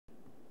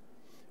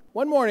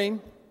One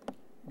morning,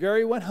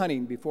 Gary went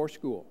hunting before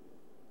school.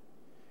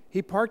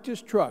 He parked his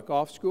truck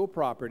off school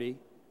property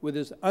with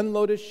his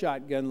unloaded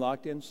shotgun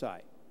locked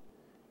inside.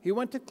 He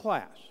went to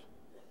class.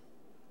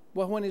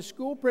 Well, when his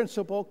school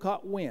principal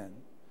caught wind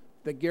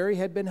that Gary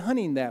had been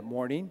hunting that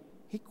morning,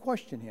 he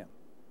questioned him.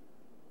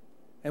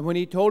 And when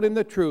he told him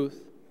the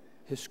truth,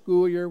 his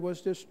school year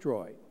was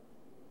destroyed.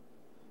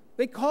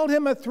 They called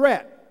him a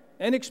threat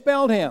and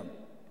expelled him.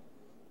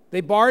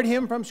 They barred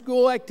him from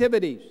school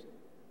activities.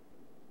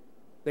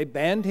 They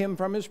banned him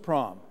from his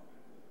prom.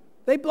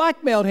 They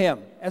blackmailed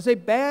him as a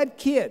bad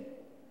kid,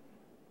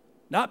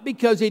 not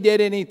because he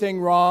did anything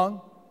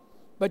wrong,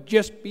 but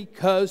just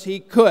because he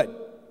could.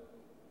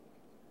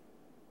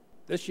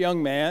 This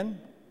young man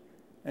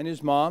and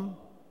his mom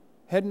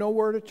had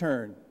nowhere to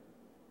turn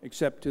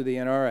except to the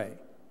NRA.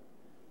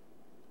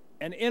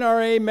 And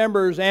NRA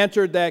members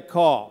answered that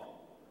call.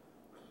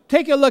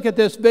 Take a look at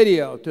this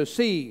video to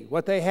see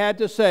what they had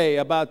to say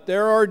about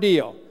their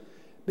ordeal,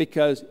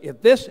 because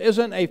if this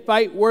isn't a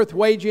fight worth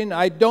waging,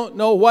 I don't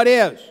know what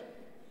is.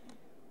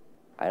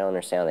 I don't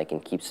understand how they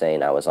can keep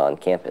saying I was on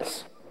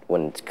campus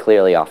when it's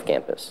clearly off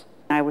campus.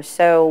 I was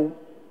so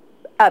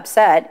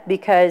upset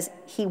because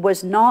he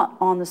was not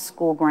on the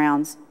school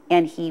grounds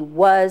and he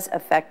was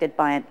affected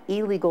by an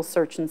illegal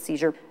search and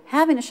seizure.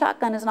 Having a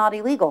shotgun is not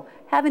illegal.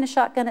 Having a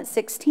shotgun at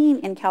 16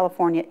 in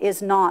California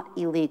is not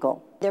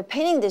illegal. They're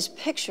painting this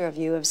picture of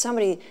you, of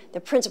somebody,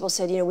 the principal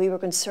said, you know, we were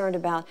concerned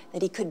about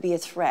that he could be a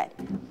threat.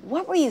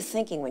 What were you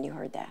thinking when you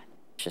heard that?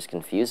 It's just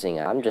confusing.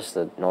 I'm just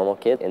a normal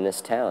kid in this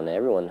town.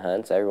 Everyone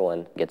hunts,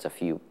 everyone gets a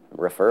few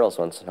referrals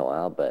once in a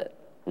while, but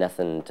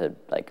nothing to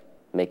like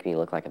make me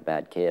look like a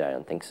bad kid. I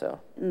don't think so.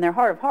 In their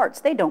heart of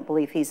hearts, they don't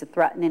believe he's a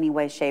threat in any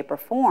way, shape, or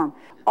form.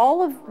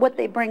 All of what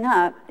they bring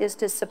up is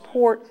to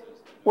support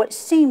what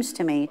seems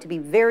to me to be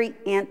very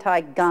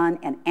anti-gun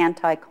and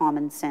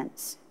anti-common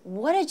sense.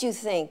 What did you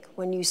think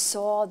when you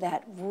saw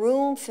that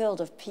room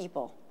filled of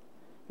people,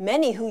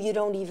 many who you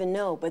don't even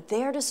know, but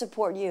there to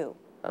support you?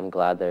 I'm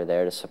glad they're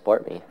there to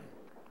support me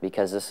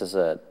because this is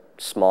a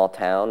small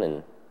town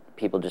and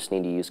people just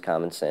need to use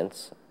common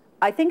sense.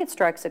 I think it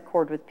strikes a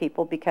chord with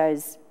people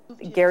because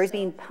Gary's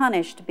being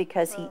punished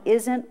because he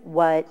isn't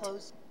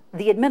what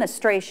the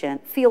administration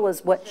feel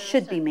is what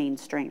should be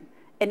mainstream.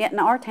 And yet in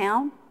our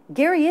town,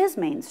 Gary is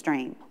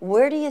mainstream.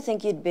 Where do you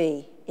think you'd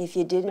be if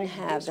you didn't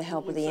have the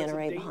help of the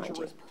NRA behind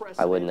you?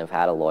 I wouldn't have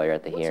had a lawyer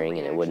at the hearing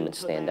and it wouldn't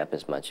stand up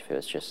as much if it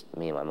was just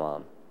me and my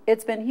mom.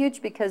 It's been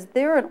huge because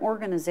they're an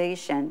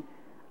organization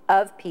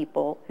of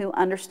people who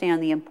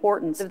understand the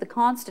importance of the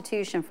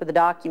Constitution for the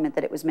document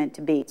that it was meant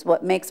to be. It's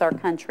what makes our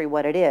country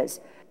what it is.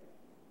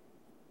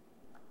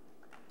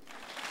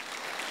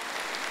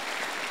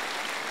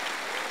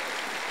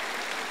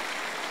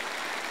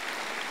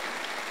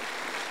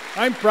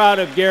 I'm proud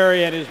of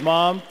Gary and his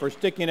mom for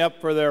sticking up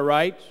for their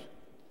rights.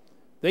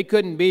 They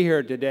couldn't be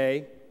here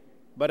today,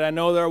 but I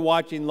know they're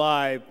watching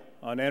live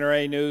on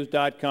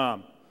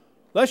NRAnews.com.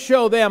 Let's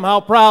show them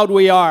how proud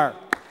we are.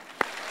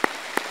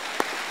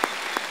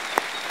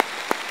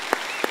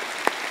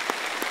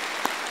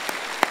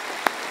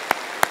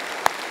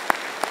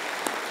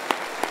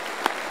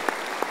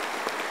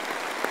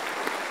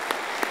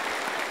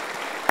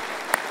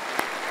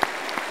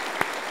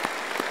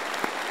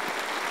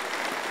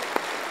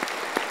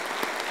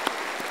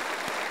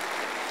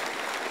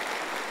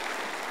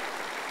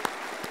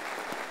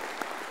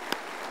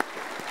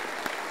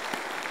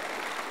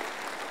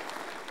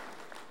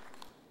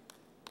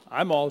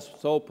 I'm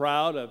also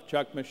proud of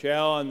Chuck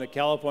Michelle and the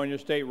California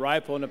State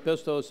Rifle and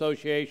Pistol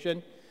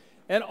Association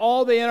and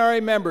all the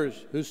NRA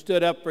members who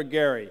stood up for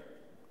Gary.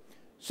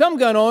 Some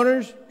gun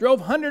owners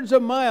drove hundreds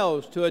of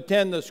miles to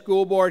attend the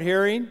school board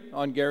hearing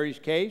on Gary's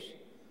case.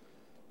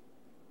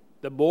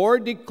 The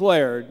board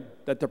declared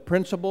that the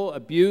principal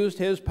abused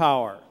his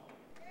power.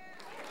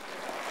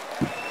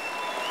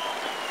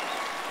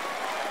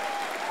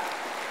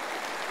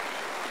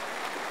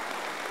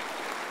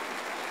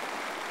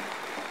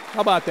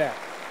 How about that?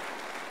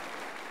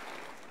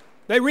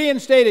 They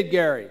reinstated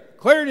Gary,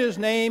 cleared his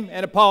name,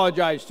 and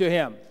apologized to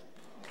him.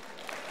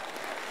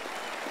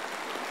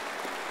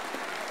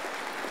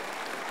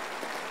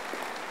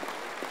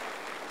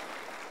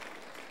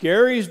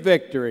 Gary's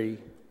victory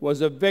was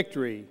a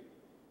victory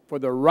for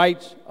the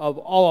rights of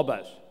all of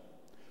us.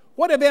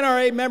 What if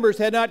NRA members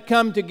had not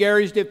come to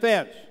Gary's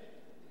defense?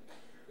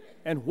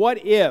 And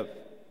what if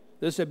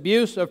this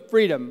abuse of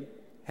freedom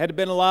had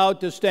been allowed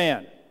to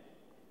stand?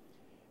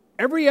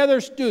 Every other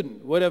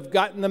student would have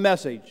gotten the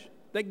message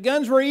that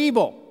guns were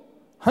evil,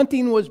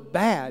 hunting was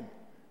bad,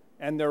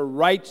 and their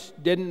rights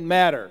didn't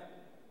matter.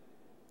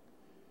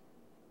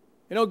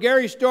 You know,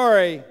 Gary's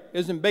story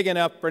isn't big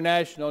enough for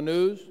national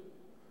news,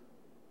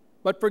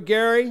 but for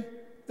Gary,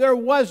 there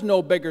was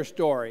no bigger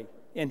story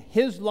in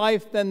his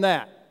life than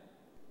that,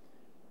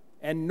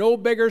 and no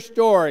bigger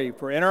story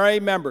for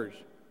NRA members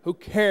who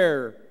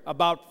care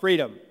about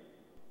freedom.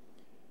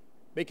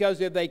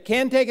 Because if they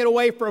can take it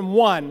away from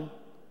one,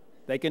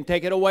 they can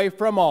take it away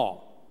from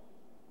all.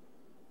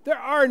 There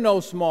are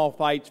no small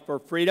fights for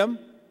freedom,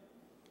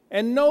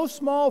 and no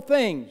small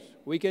things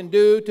we can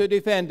do to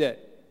defend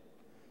it,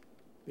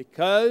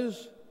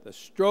 because the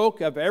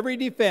stroke of every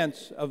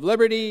defense of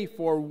liberty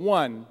for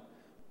one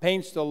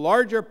paints the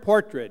larger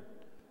portrait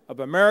of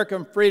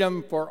American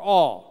freedom for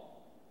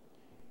all.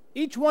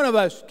 Each one of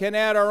us can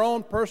add our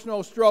own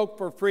personal stroke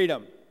for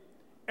freedom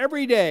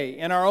every day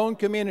in our own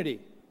community,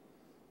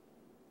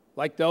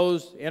 like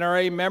those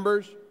NRA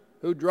members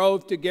who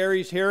drove to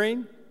Gary's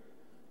hearing.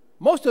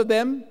 Most of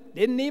them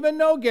didn't even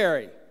know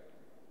Gary,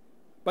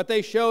 but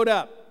they showed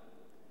up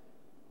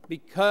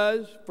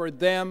because for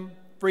them,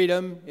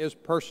 freedom is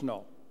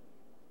personal.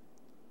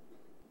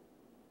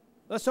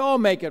 Let's all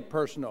make it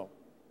personal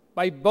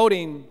by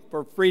voting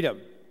for freedom,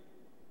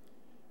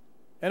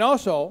 and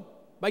also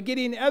by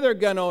getting other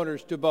gun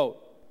owners to vote,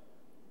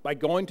 by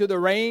going to the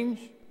range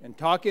and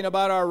talking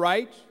about our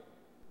rights,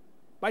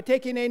 by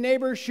taking a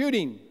neighbor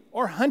shooting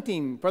or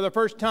hunting for the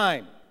first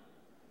time,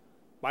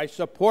 by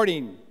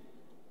supporting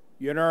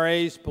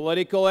NRA's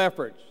political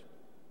efforts.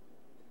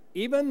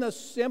 Even the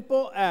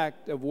simple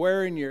act of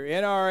wearing your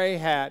NRA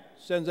hat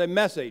sends a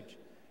message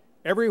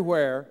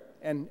everywhere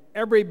and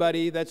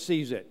everybody that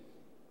sees it.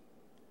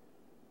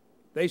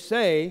 They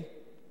say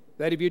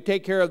that if you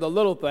take care of the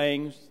little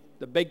things,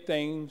 the big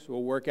things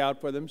will work out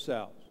for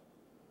themselves.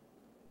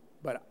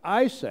 But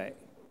I say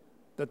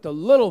that the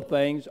little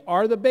things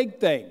are the big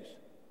things.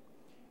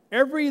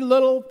 Every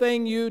little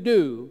thing you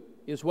do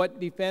is what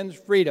defends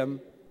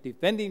freedom.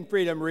 Defending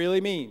freedom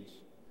really means.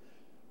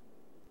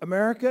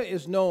 America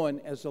is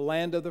known as the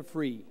land of the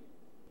free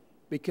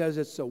because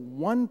it's the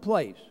one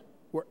place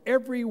where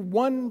every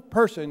one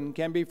person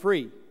can be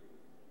free.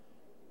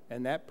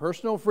 And that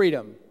personal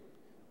freedom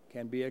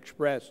can be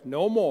expressed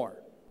no more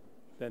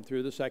than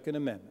through the Second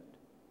Amendment.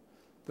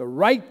 The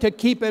right to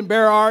keep and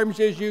bear arms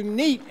is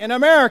unique in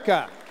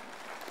America.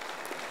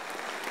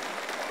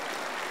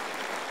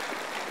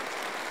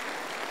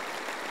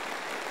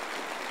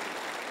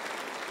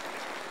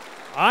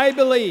 I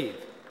believe,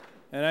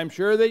 and I'm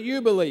sure that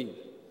you believe,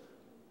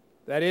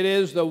 that it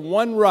is the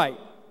one right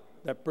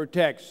that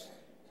protects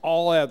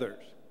all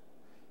others.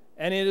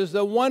 And it is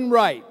the one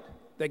right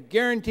that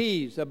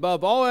guarantees,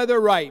 above all other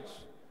rights,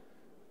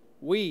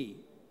 we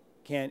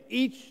can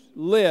each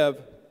live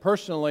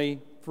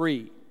personally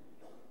free.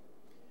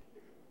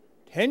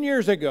 10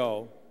 years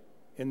ago,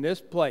 in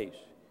this place,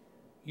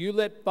 you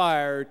lit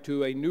fire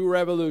to a new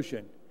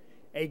revolution,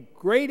 a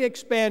great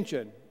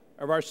expansion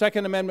of our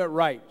Second Amendment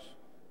rights.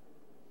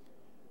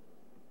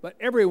 But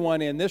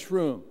everyone in this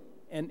room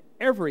and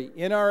every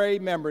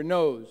NRA member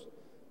knows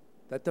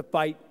that the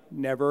fight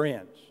never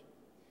ends.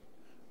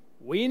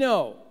 We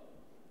know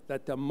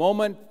that the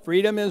moment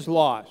freedom is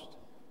lost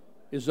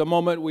is the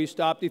moment we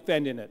stop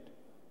defending it.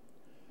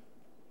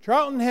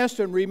 Charlton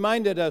Heston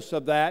reminded us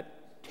of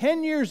that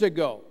 10 years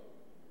ago.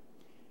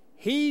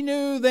 He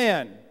knew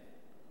then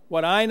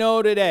what I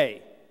know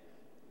today,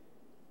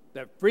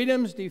 that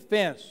freedom's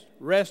defense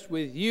rests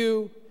with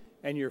you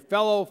and your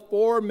fellow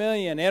 4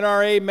 million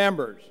NRA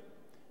members,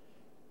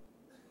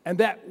 and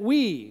that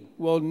we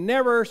will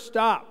never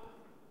stop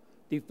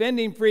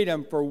defending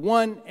freedom for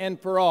one and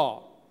for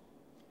all,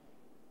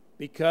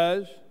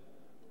 because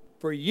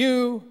for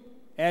you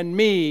and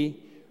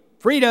me,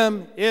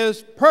 freedom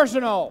is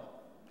personal.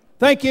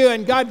 Thank you,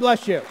 and God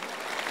bless you.